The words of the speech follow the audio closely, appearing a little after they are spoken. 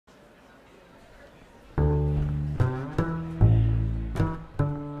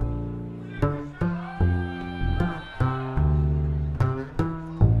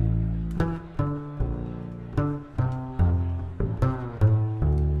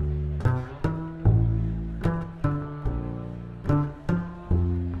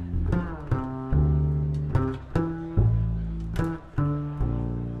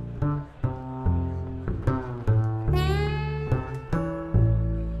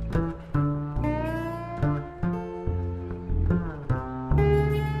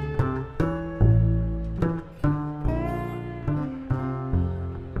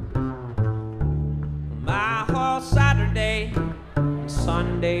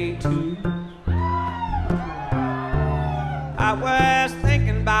way too. I was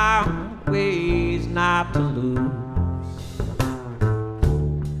thinking about ways not to lose.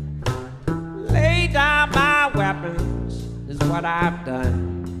 Lay down my weapons is what I've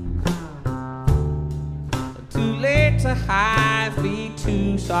done. Too late to hide, feet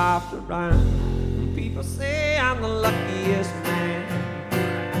too soft to run. People say I'm the luckiest man.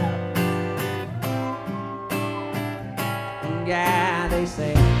 Yeah, they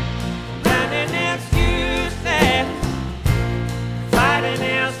say running is useless, fighting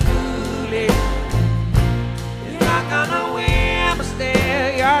is foolish. You're not gonna win, but still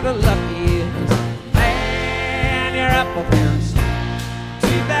you're the luckiest man you're up against.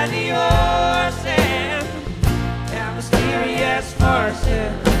 Too bad yours and mysterious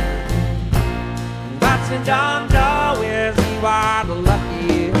forces. Watching down doorways, you are the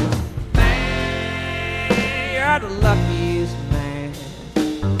luckiest man. You're the luckiest man.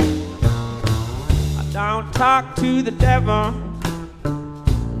 I don't talk to the devil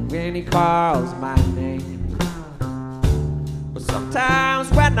when he calls my name, but sometimes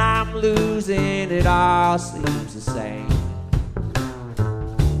when I'm losing, it all seems the same.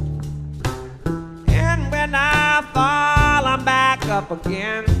 And when I fall, I'm back up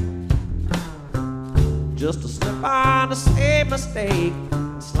again, just to slip on the same mistake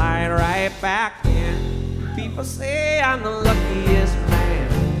and slide right back in. People say I'm the luckiest man.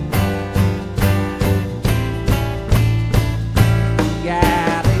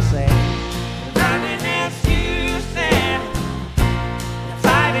 Yeah, they say running is useless,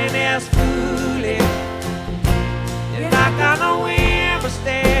 fighting is foolish. You're not gonna win, but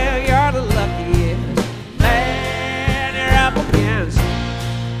still you're the luckiest man you're up against.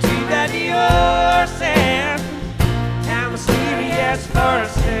 Too bad yourself and mysterious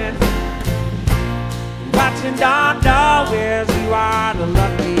forces. Watching down doorways, you are the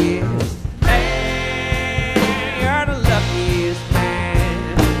luckiest man. You're the luckiest man.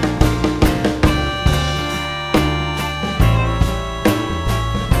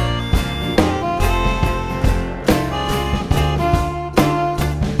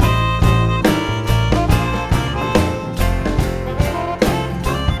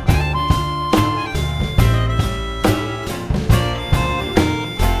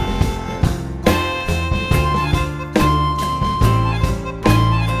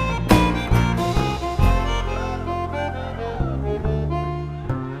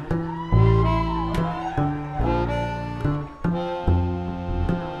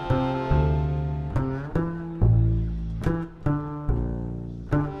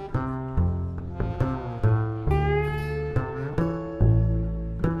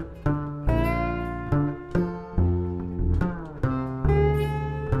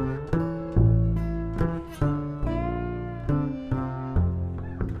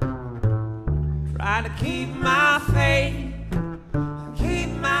 Try to keep my faith, keep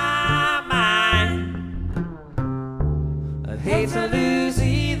my mind. I'd hate to lose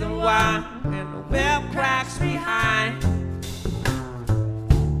either one, and the web cracks behind.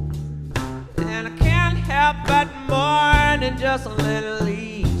 And I can't help but more than just a little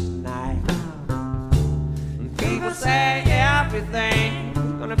each night. And people say everything's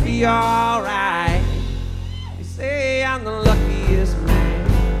gonna be alright. They say I'm the luckiest man.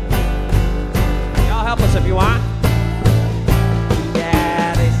 Help us if you want.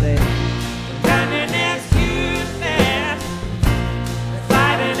 Yeah, they say running is useless,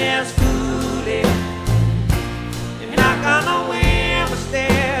 fighting is foolish. You're not gonna win, but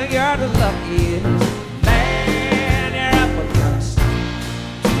still you're the luckiest man you're up against.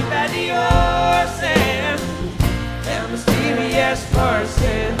 Too bad yourself and mysterious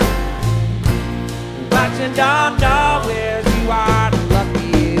forces. Watching down doorways, you are the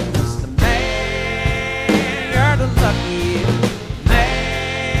luckiest. The luckiest man,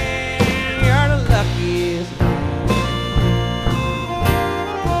 you're the luckiest man.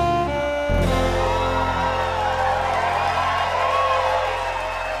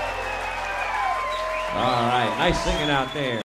 All right, nice singing out there.